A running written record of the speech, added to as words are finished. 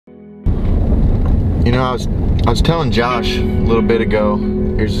You know, I was telling Josh a little bit ago.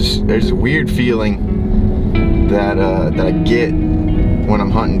 There's a weird feeling that I get when I'm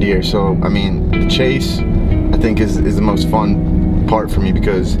hunting deer. So I mean, the chase I think is the most fun part for me,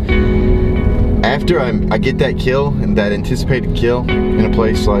 because after I get that kill and that anticipated kill in a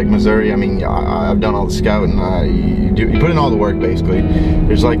place like Missouri, I mean, I've done all the scouting. You put in all the work basically.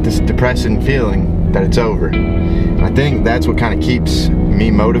 There's like this depressing feeling that it's over. And I think that's what kind of keeps me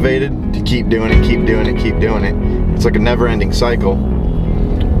motivated to keep doing it, keep doing it, keep doing it. It's like a never-ending cycle.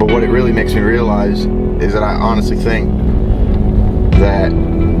 But what it really makes me realize is that I honestly think that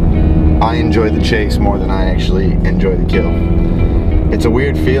I enjoy the chase more than I actually enjoy the kill. It's a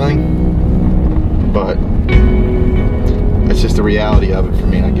weird feeling, but it's just the reality of it for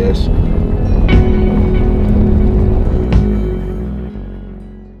me, I guess.